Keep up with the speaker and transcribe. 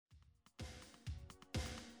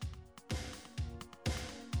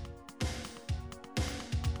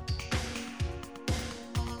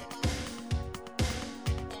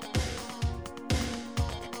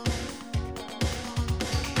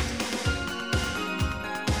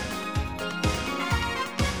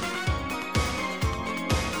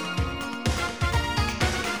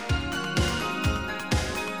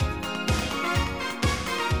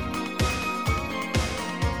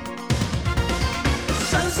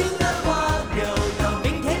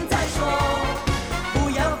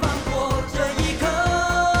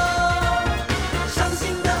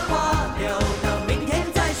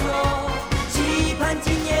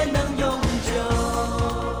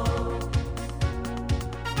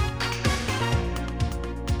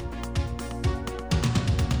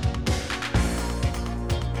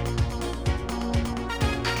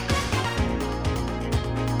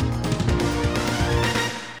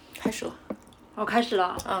开始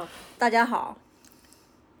了。大家好。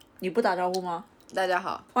你不打招呼吗？大家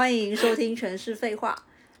好，欢迎收听全是废话。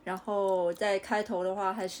然后在开头的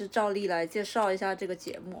话，还是照例来介绍一下这个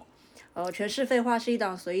节目。全是废话是一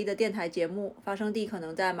档随意的电台节目，发生地可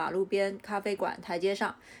能在马路边、咖啡馆、台阶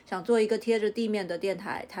上，想做一个贴着地面的电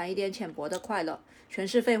台，谈一点浅薄的快乐。全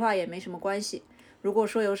是废话也没什么关系。如果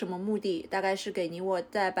说有什么目的，大概是给你我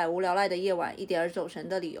在百无聊赖的夜晚一点儿走神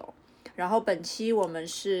的理由。然后本期我们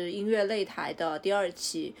是音乐擂台的第2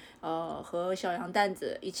期，和小杨蛋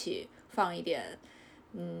子一起放一点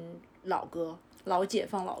老歌，老解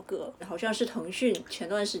放老歌，好像是腾讯前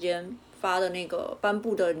段时间发的那个颁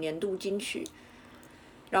布的年度金曲，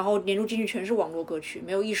然后年度金曲全是网络歌曲，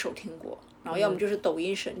没有一首听过，然后要么就是抖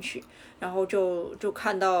音神曲，然后就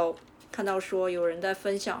看到说有人在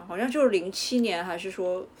分享，好像就是07年还是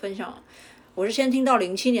说分享，我是先听到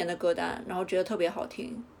07年的歌单，然后觉得特别好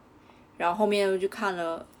听，然后后面又去看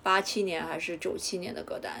了87年还是97年的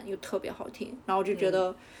歌单，又特别好听，然后就觉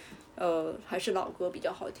得还是老歌比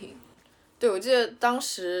较好听。对，我记得当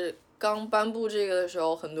时刚颁布这个的时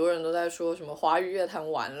候，很多人都在说什么华语乐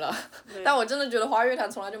坛完了，但我真的觉得华语乐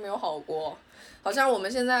坛从来就没有好过。好像我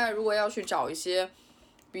们现在如果要去找一些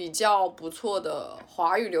比较不错的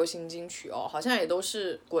华语流行金曲好像也都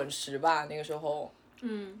是滚石吧，那个时候，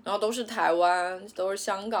然后都是台湾都是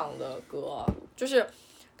香港的歌，就是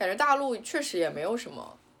感觉大陆确实也没有什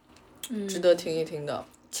么值得听一听的。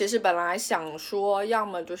其实本来想说要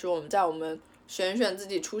么就是我们选自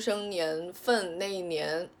己出生年份那一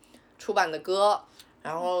年出版的歌，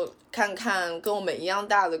然后看看跟我们一样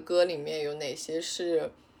大的歌里面有哪些是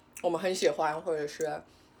我们很喜欢，或者是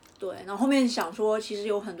对，然后后面想说其实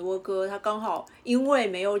有很多歌它刚好因为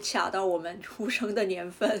没有卡到我们出生的年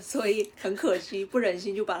份，所以很可惜，不忍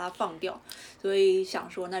心就把它放掉，所以想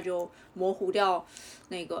说那就模糊掉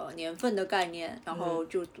那个年份的概念，然后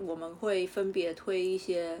就我们会分别推一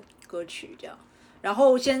些歌曲这样。然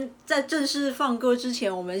后先在正式放歌之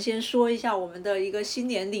前，我们先说一下我们的一个新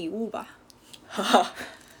年礼物吧。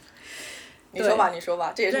你说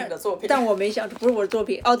吧，这也是你的作品。但我没想，不是我的作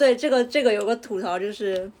品。对，这个有个吐槽，就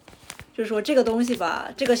是说这个东西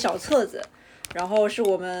吧，这个小册子，然后是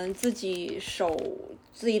我们自己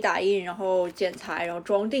打印，然后剪裁，然后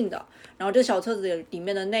装订的。然后这小册子里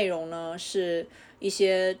面的内容呢，是一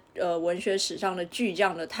些文学史上的巨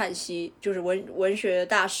匠的叹息，就是文学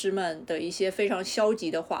大师们的一些非常消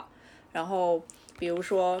极的话。然后比如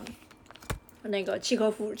说那个契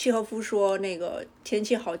诃夫说那个天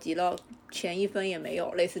气好极了，钱1分也没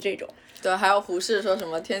有，类似这种。对，还有胡适说什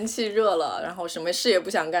么天气热了，然后什么事也不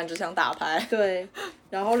想干，只想打牌。对，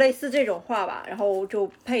然后类似这种话吧，然后就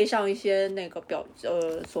配上一些那个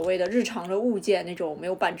所谓的日常的物件，那种没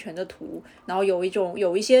有版权的图，然后有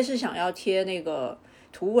一些是想要贴那个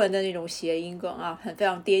图文的那种谐音梗啊，非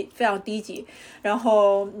常低级，然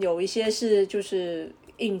后有一些是就是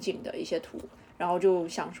应景的一些图，然后就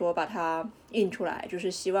想说把它印出来，就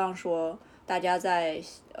是希望说大家在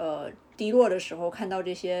低落的时候看到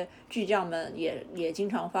这些巨匠们也经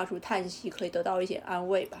常发出叹息，可以得到一些安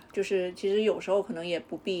慰吧。就是其实有时候可能也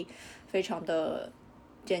不必非常的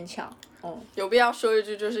坚强。有必要说一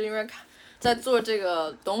句，就是因为在做这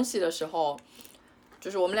个东西的时候，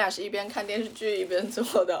就是我们俩是一边看电视剧一边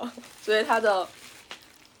做的，所以它的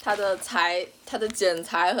剪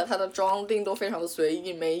裁和它的装订都非常的随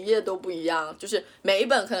意，每一页都不一样，就是每一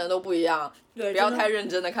本可能都不一样。对，不要太认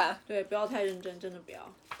真的看。对，不要太认真，真的不要。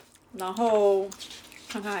然后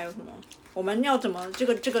看看还有什么，我们要怎么这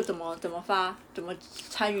个怎么发，怎么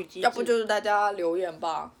参与机制？要不就是大家留言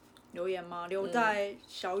吧。留言吗？留在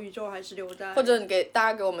小宇宙还是留在？或者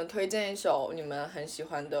大家给我们推荐一首你们很喜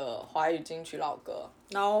欢的华语金曲老歌，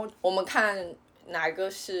然后我们看哪个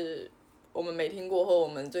是我们没听过或我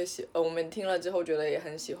们我们听了之后觉得也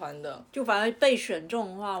很喜欢的，就反正被选中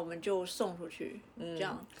的话我们就送出去，这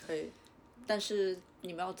样可以。但是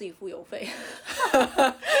你们要自己付邮费。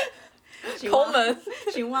抠门。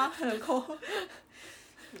行吗？很抠。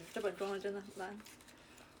这本装的真的很烂。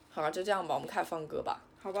好了，就这样吧，我们开始放歌吧。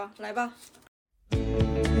好吧，来吧。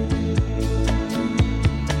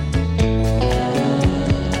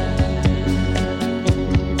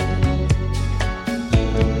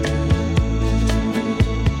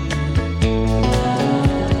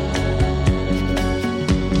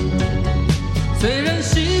虽然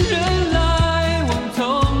行人来往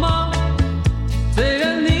匆忙，虽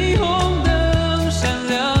然霓虹灯闪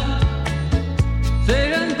亮，虽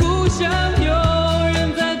然故乡有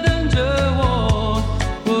人在等着我，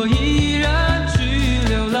我依然去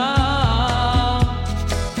流浪。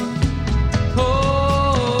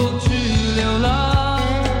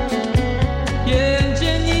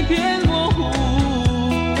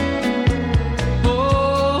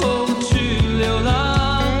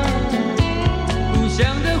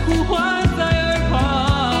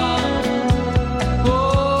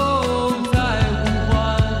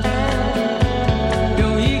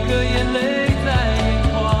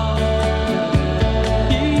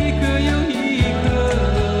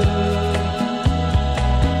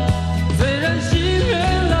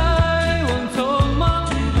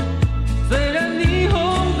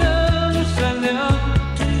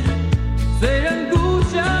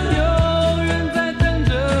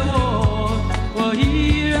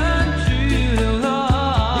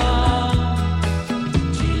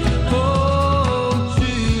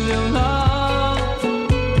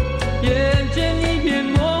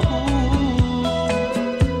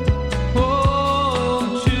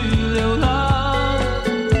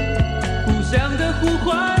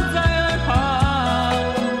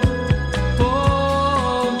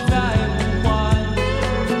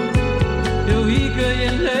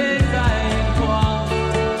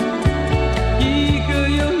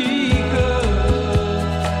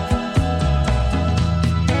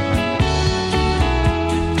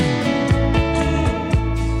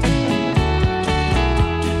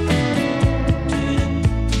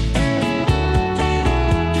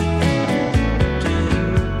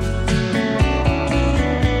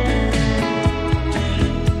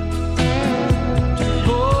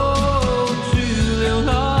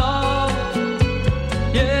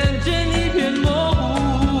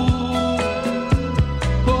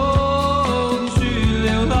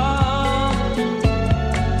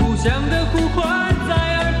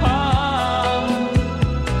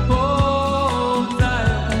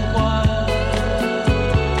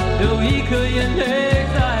流一颗眼泪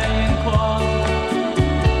在眼眶，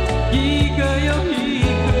一个又一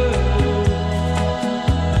个。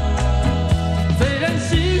虽然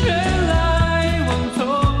行人来往匆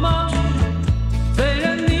忙，虽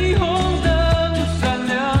然霓虹灯闪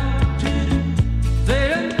亮，虽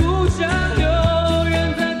然故乡有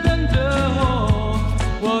人在等着我，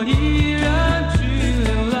我依然去流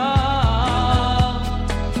浪。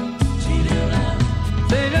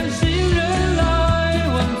虽然行人来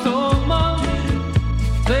往匆忙，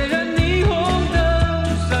虽然霓虹灯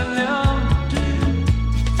闪亮，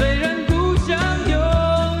虽然故乡有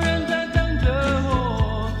人在等着我，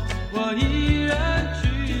我依然去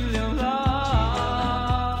流浪。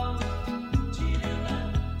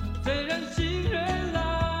虽然行人来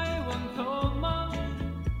往匆忙，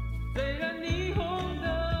虽然霓虹灯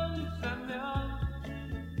闪亮，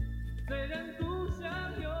虽然故乡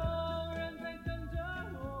有人在等着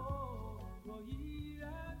我，我依然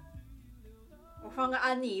去流浪。我放个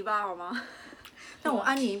安妮吧，好吗？但我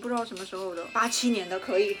安妮不知道什么时候的，87年的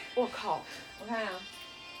可以。我靠，我看呀，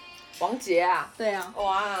王杰啊，对啊，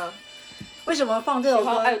哇，为什么放这首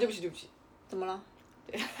歌？哎呦，对不起对不起，怎么了？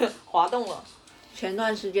滑动了。前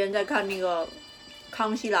段时间在看那个《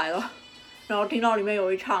康熙来了》，然后听到里面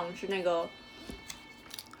有一场是那个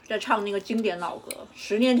在唱那个经典老歌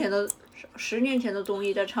，10年前的综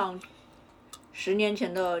艺在唱10年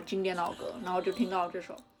前的经典老歌，然后就听到这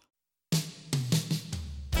首。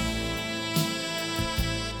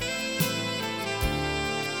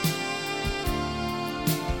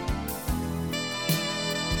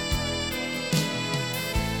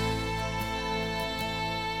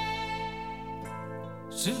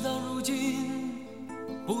事到如今，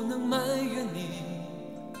不能埋怨你，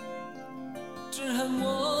只恨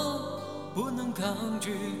我不能抗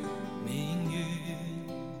拒命运。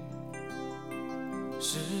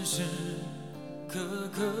时时刻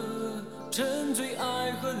刻沉醉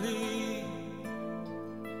爱河里，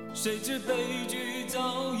谁知悲剧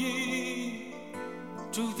早已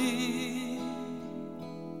注定。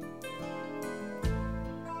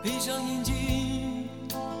闭上眼睛，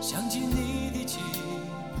想起你的情，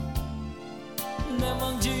难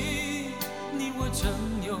忘记你我曾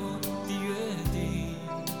有的约定。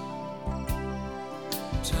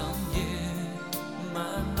长夜漫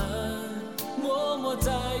漫，默默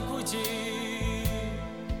在哭泣，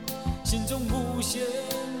心中无限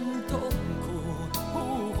痛苦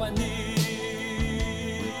呼唤你。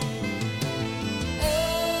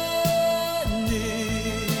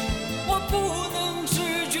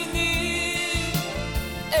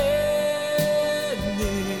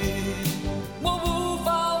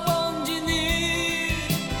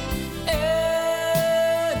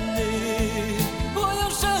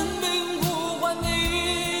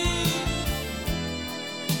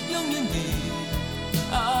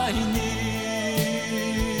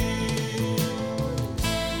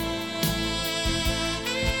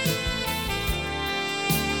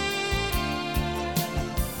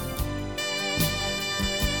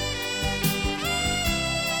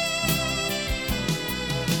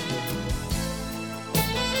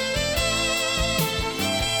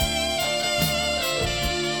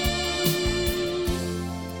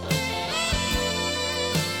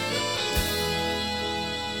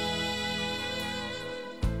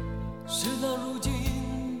事到如今，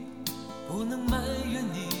不能埋怨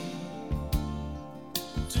你，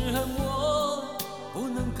只恨我不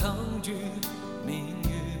能抗拒命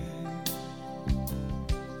运。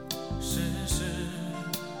时时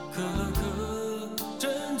刻刻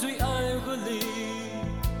沉醉爱河里，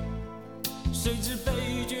谁知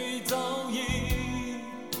悲剧早已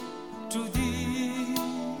注定。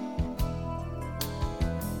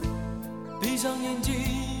闭上眼睛，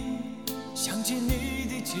想起你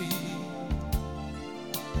的情，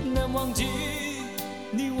难忘记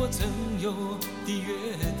你我曾有的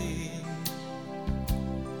约定。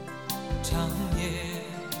长夜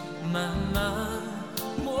漫漫，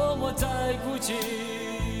默默在哭泣，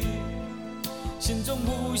心中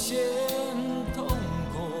无限痛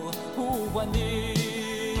苦呼唤你。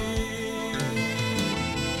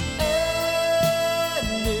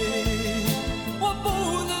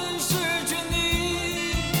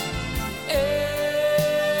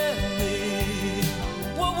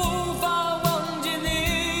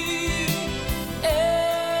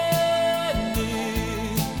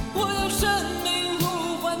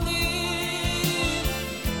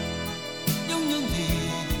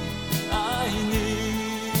爱你。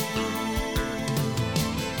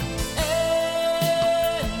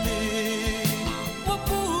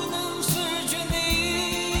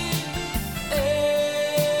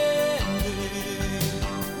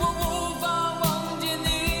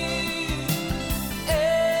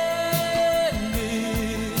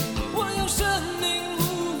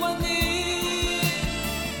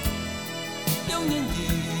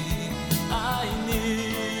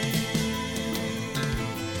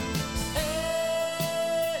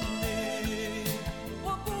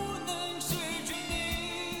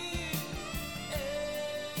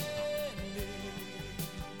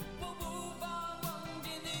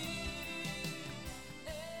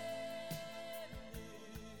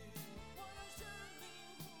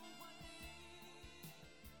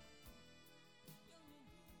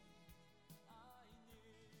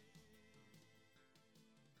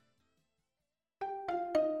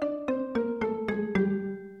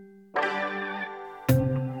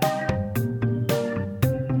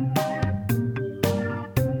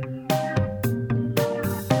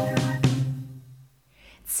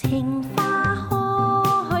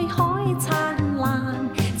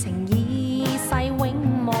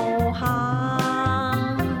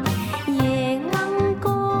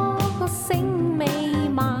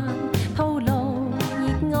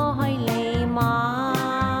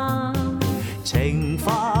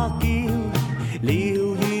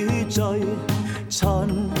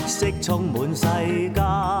春色充滿世間，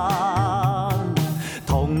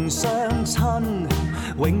同相親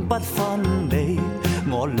永不分離，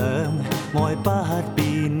我倆愛不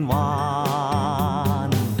變幻。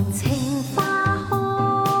情花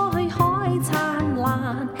開，海燦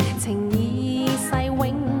爛，情已逝永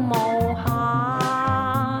無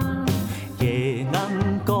限。夜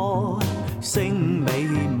鶯歌聲美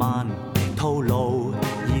漫，吐露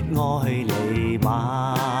熱愛彌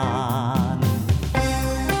漫。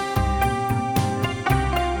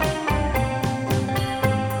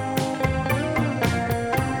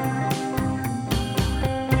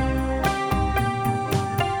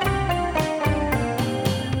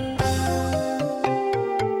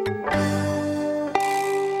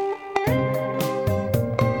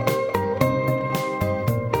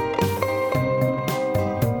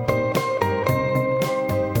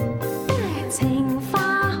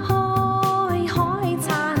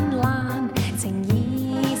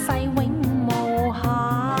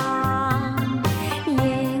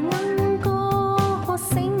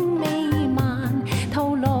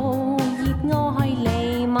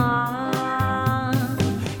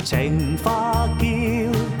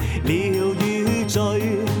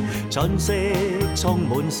春色充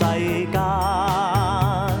滿世間，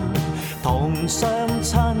同相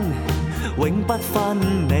親永不分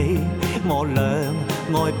離，我倆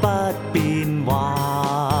愛不變幻。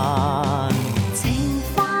情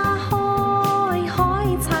花開，海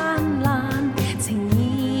燦爛，情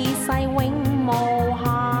已逝永無限。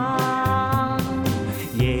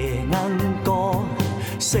夜鶯歌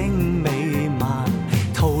聲美漫，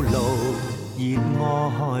吐露熱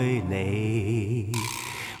愛彌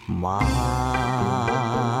漫。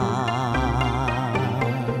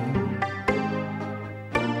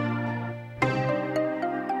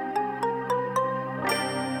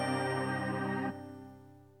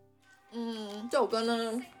这首歌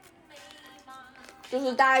呢，就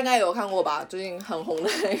是大家应该有看过吧，最近很红的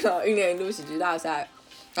那个1年1度喜剧大赛，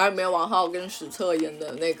然后里面王浩跟史策演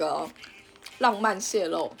的那个浪漫泄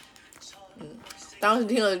露，当时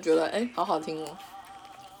听了就觉得好好听哦。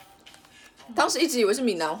当时一直以为是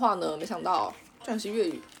闽南话呢，没想到居然是粤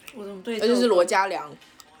语，我怎么对？而且是罗嘉良。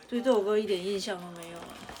对这首歌一点印象都没有啊。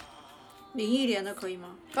林忆莲的可以吗？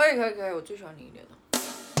可以，我最喜欢林忆莲的。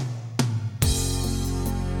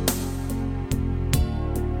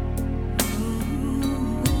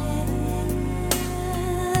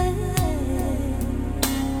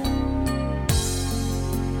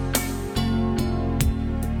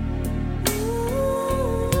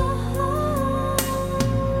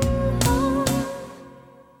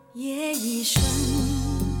夜已深，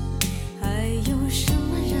还有什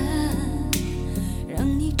么人让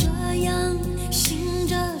你这样醒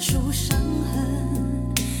着数伤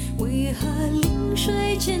痕？为何临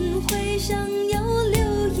睡前会想要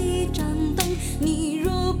留一盏灯？你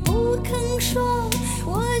若不肯说，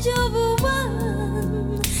我就不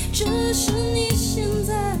问。只是你现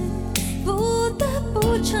在不得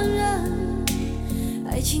不承认，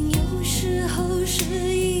爱情有时候是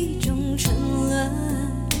一种沉沦。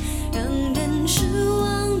让人失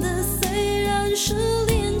望的虽然是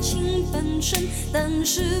恋情本身，但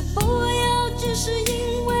是不要只是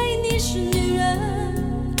因为你是女人。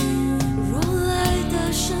若爱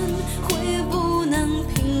得深会不能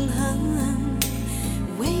平衡，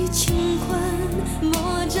为情困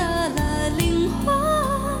磨折了灵魂。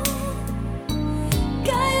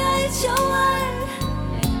该爱就爱，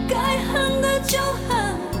该恨的就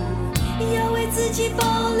恨，要为自己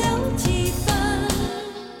保留几分。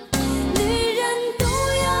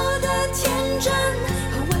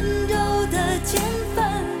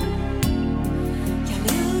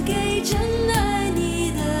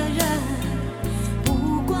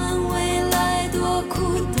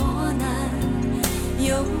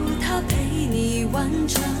完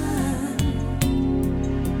成，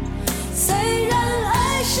虽然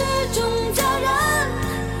爱是种责任，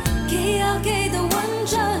给要给的完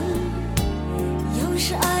整，有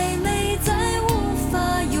时暧昧再无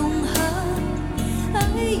法永恒。爱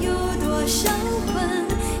有多销魂，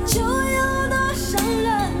就有多伤人。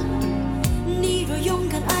你若勇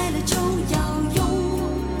敢爱了，就要勇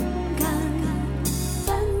敢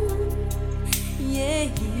分。夜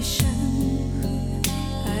已深，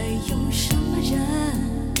还有什么人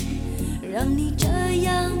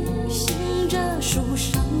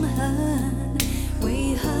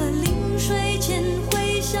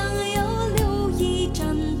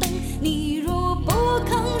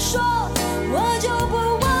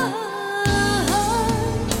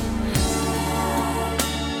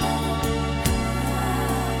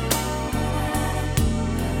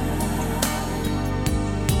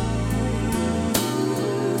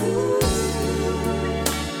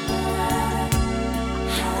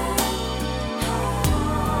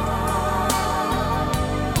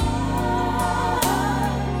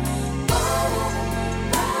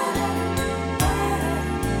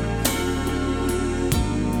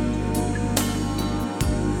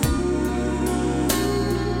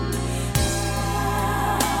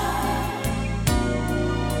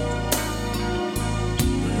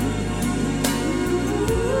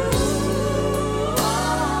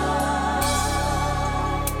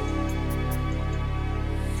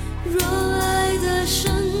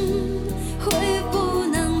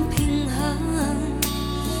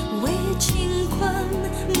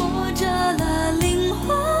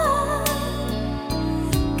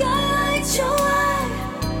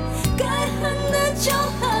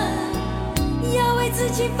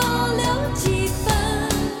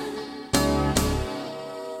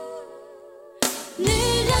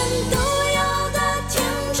独有的天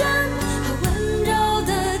真和温柔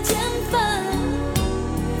的天分，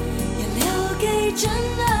要留给真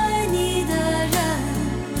爱你的人。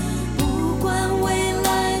不管未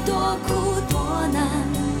来多苦多难，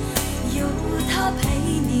有他陪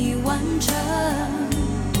你完成。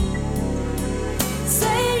虽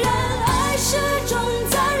然爱是种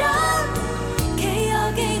责任，给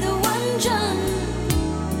要给的完整，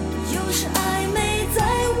有时暧昧再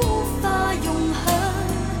无法永恒。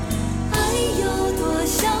爱有多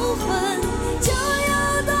销魂，就有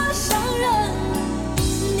多伤人。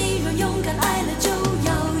你若勇敢爱了，就要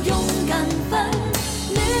勇敢分。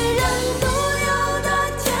女人独有的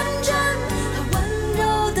天真和温柔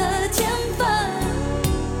的天分，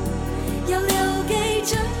要留给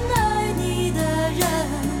真爱你的人。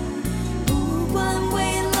不管未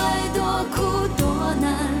来多苦多难，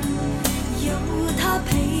有他陪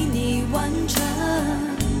你完成。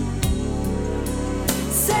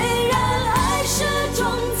虽然爱是种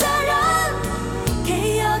责任，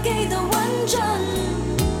给要给的完整，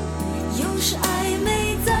有时暧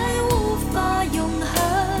昧再无法永恒。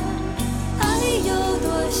爱有多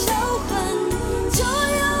销魂，就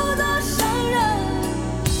有多伤人。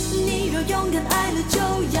你若勇敢爱了，就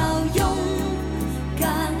要勇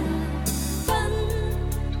敢分。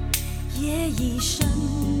夜已深，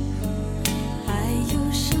还有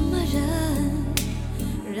什么人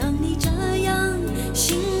让你这样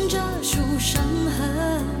醒着数伤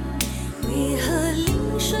痕？为何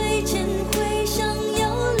临睡前会想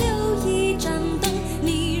要留一盏灯？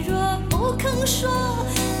你若不肯说，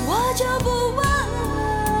我就不问。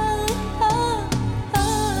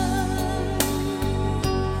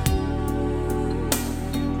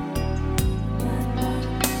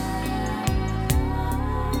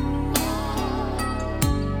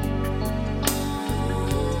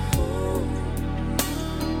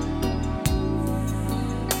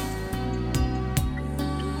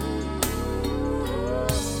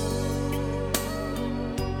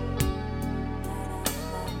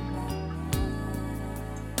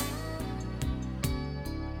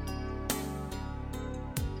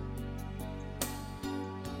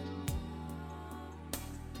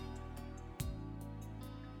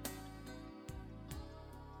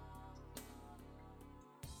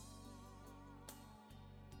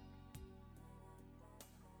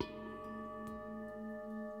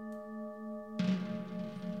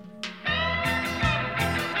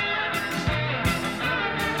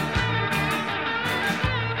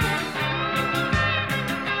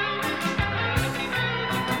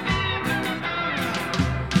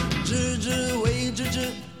知之为知之，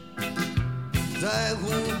在乎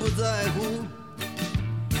不在乎，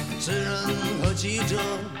知人何其者，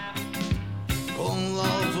功劳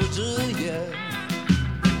复之也。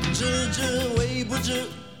知之为不知，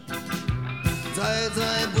在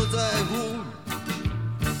不在乎，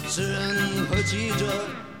知人何其者，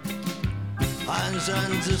蹒跚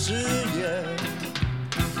之事也。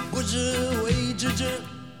不知为知之，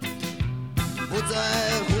不在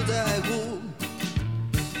乎在乎，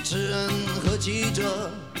知人何其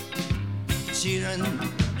者，其人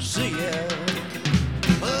是也。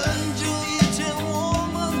很久以前，我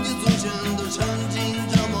们的祖先都曾经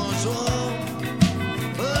这么说。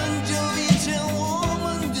很久以前，我们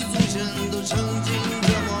的祖先都曾经这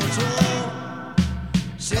么说。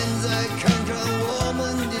现在看看我们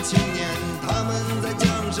的青年，他们在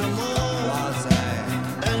讲什么？哇塞！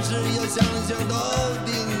但是要想想到底，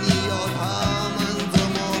你要他们怎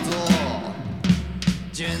么做？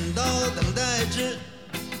剪刀等待之，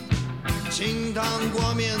清汤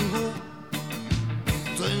挂面糊，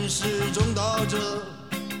尊师重道者，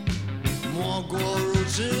莫过如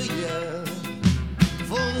此也。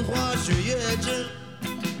风花雪月之，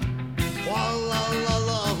哗啦啦啦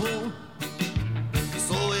呼，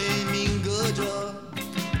所谓民歌者，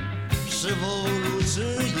是否如此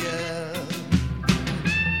也？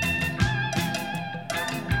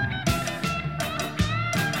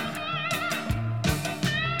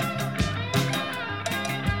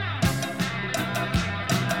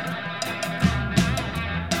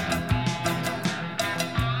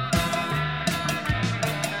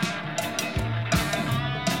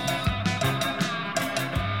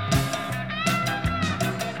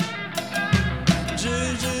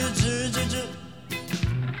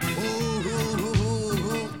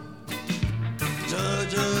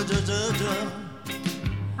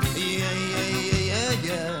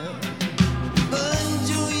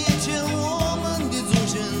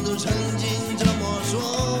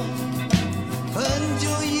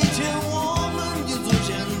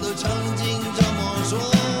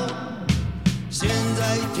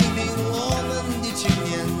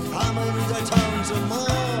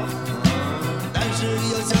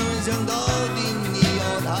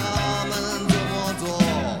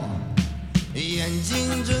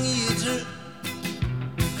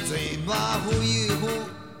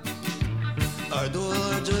耳朵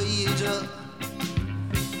这一折，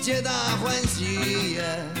皆大欢喜也。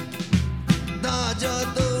大家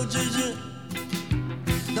都支持，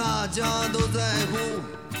大家都在乎，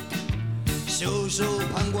袖手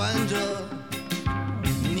旁观着，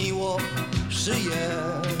你我是也。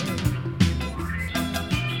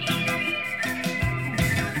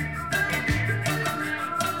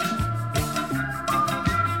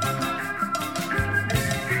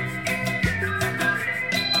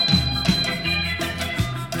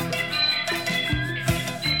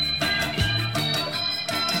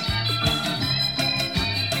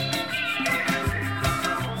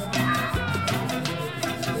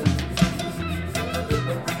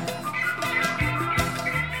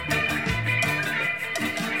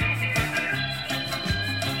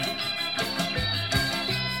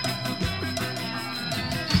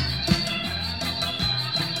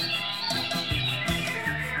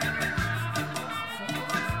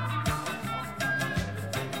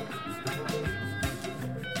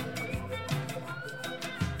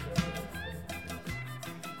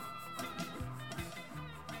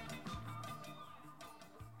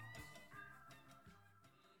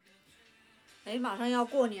马上要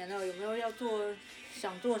过年了，有没有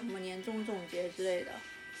想做什么年终总结之类的？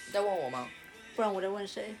你在问我吗？不然我在问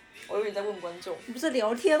谁？我以为你在问观众。你不是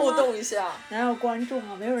聊天吗？互动一下。哪有观众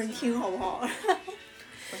啊？没有人听，好不好？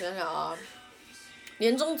我想想啊，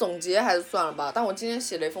年终总结还是算了吧。但我今天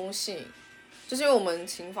写了一封信，就是因为我们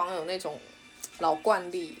琴房有那种老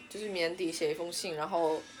惯例，就是年底写一封信，然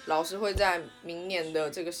后老师会在明年的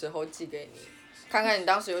这个时候寄给你，看看你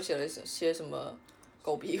当时有写什么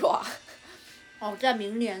狗屁话。哦，在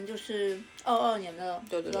明年就是22年的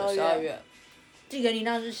12月，寄给你，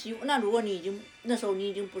那如果那时候你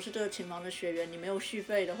已经不是这个琴房的学员，你没有续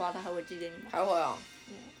费的话，他还会寄给你吗？还会啊。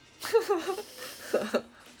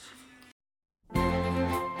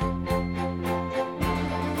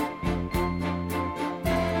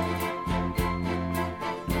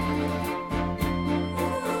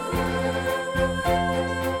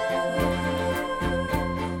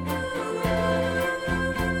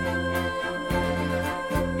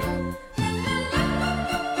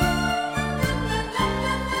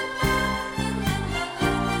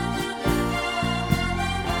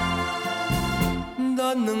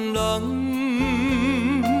咱两人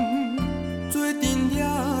做阵抓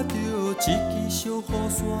着一支小雨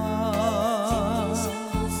伞，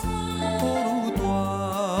雨愈大，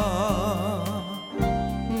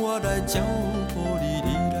我来照顾你，你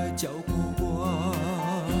来照顾我。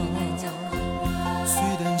虽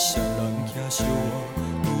然双人骑小我，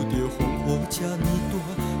拄着风雨这呢大，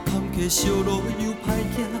坎坷小路又歹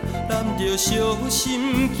行，咱着小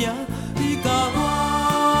心行，你甲我。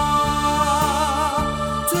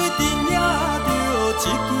做阵抓着一支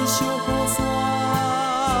小雨伞，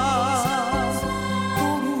雨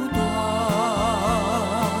愈大，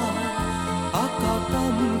啊，甲咱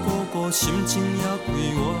顾顾心情也快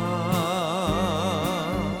活。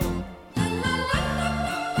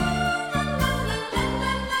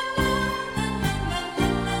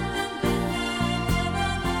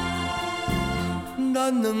咱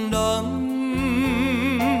两人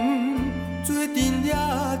做阵抓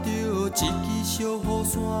着一支小雨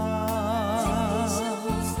伞，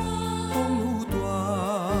风愈大，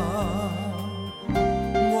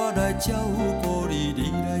我来照顾你，你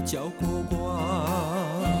来照顾我。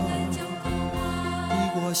你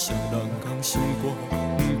我双人同心肝，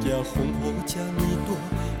不惊风雨这呢大，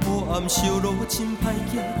黑暗小路真歹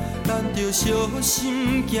行，咱着小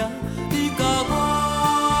心行。你甲我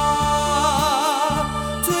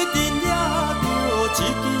做阵抓着一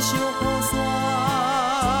支小雨伞。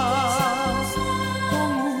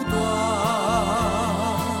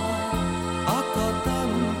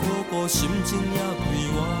心情也快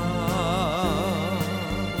活。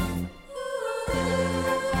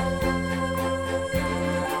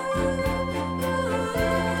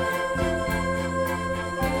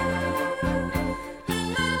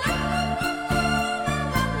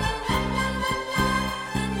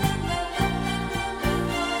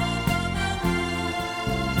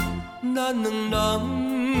咱两人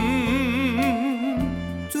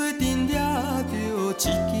做阵抓着一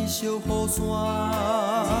支小雨伞。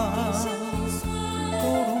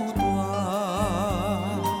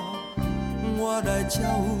来照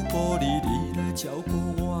顾你，你来照顾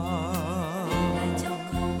我。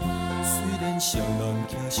虽然双人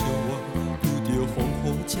骑小我，拄着风雨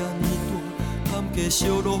这呢大，坎坷小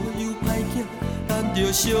路又歹行，咱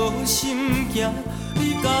着小心行。你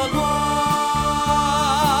甲我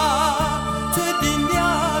做阵抓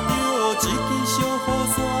着一支小雨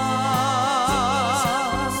伞，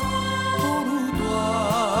雨愈大，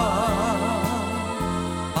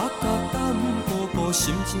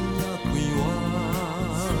心情也归我，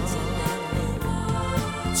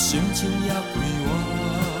心情也归我，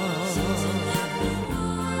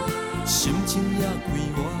心情也归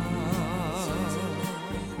我，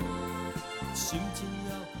心情也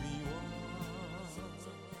归我。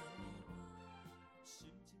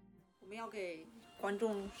我们要给观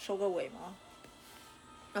众收个尾吗？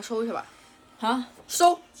要收去吧。啊，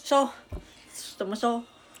收，怎么收？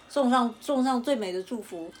送上最美的祝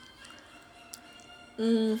福。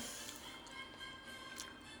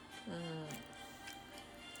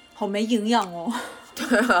好没营养哦。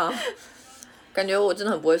对啊，感觉我真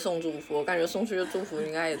的很不会送祝福，我感觉送去的祝福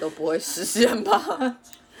应该也都不会实现吧。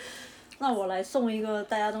那我来送一个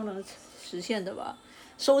大家都能实现的吧。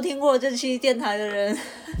收听过这期电台的人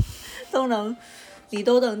你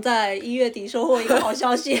都能在1月底收获一个好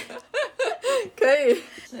消息。可以。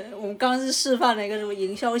对，我们刚刚是示范了一个什么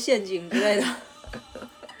营销陷阱之类的。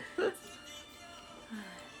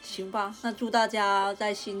行吧，那祝大家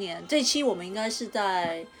在新年这期我们应该是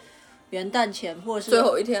在元旦前或者是最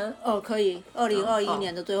后一天。可以2021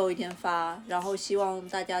年的最后一天发，然后希望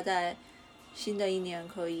大家在新的一年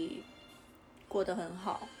可以过得很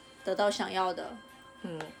好，得到想要的。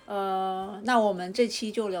那我们这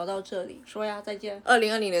期就聊到这里，说呀，再见。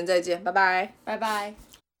2020年再见，拜拜。拜拜。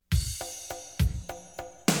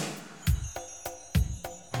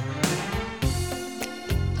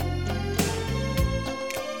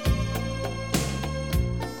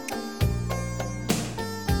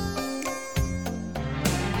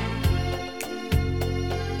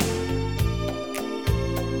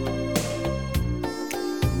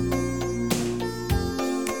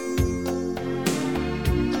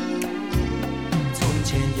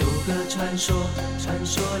传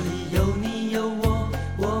说里有你有我，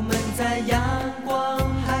我们在阳光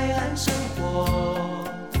海岸生活，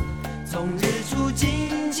从日出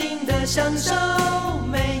静静地享受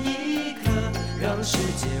每一刻，让世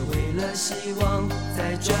界为了希望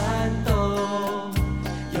在转动。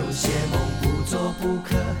有些梦不做不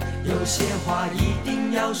可，有些话一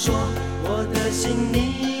定要说，我的心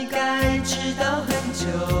你该知道很久。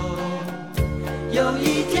有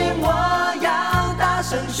一天我要大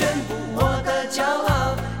声宣布我的骄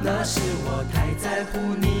傲，那是我太在乎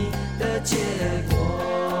你的结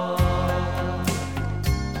果。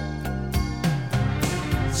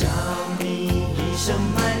叫你一声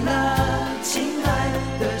my love，亲爱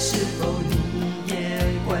的，是否你也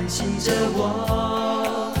关心着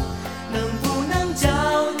我？能不能叫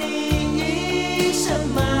你一声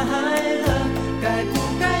my love？该不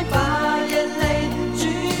该把眼泪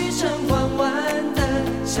聚成弯弯的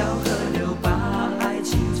小河流，把爱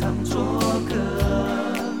情唱作歌？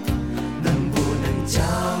能不能叫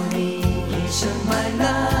你一声my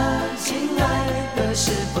love？亲爱的，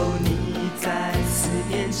是否你在思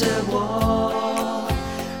念着我？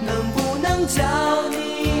能不能叫你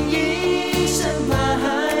一声my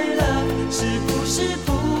love？是不是不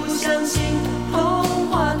相信童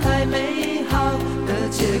话太美好的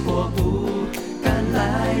结果，不敢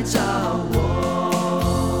来找我？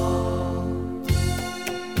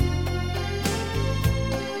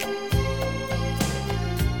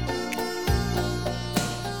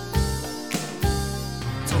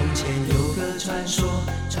从前有个传说，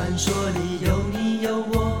传说里有你有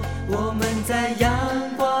我，我们在阳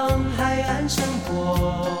光海岸生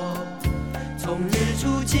活，从日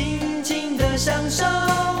出静静地享受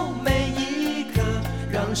每一刻，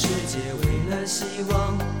让世界为了希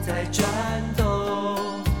望在转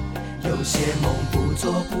动。有些梦不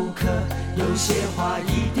做不可，有些话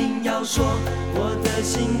一定要说，我的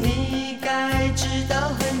心你该知道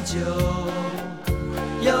很久。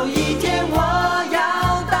有一天我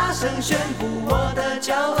要大声宣布我的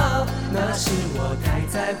骄傲，那是我太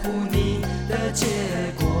在乎你的结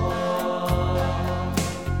果。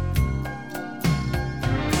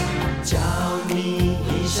叫你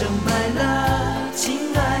一声my love，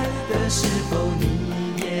亲爱的，是否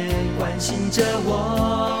你也关心着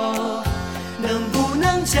我？能不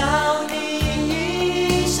能叫你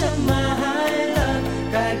一声my love？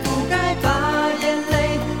该不该把眼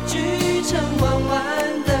泪聚成弯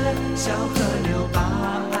弯的小河流，把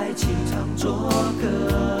爱情唱作歌？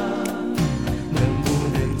能不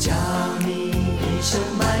能叫你一声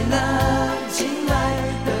my love？亲爱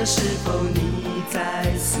的，是否你在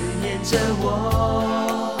思念着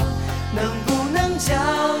我？能不能叫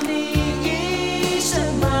你一声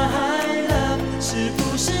my love？是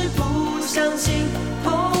不是不相信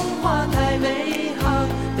童话太美好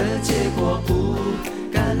的结果，不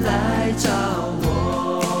敢来找我？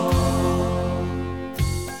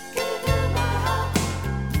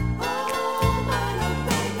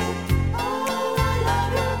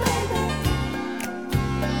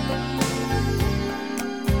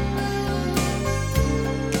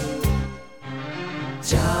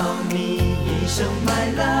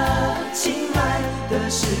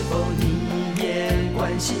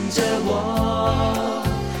心着我，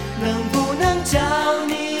能不能叫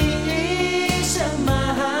你一声my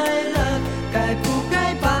love？该不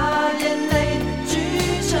该把眼泪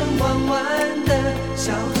聚成弯弯的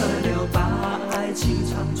小河流，把爱情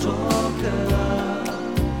唱作歌？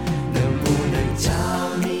能不能叫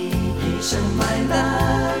你一声my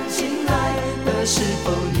love？亲爱的，是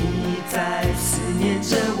否你在思念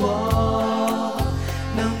着我？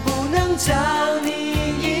能不能叫你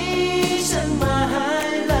一声my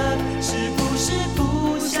love？是不是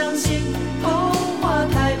不相信童话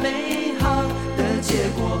太美好的结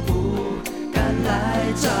果，不敢来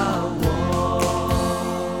找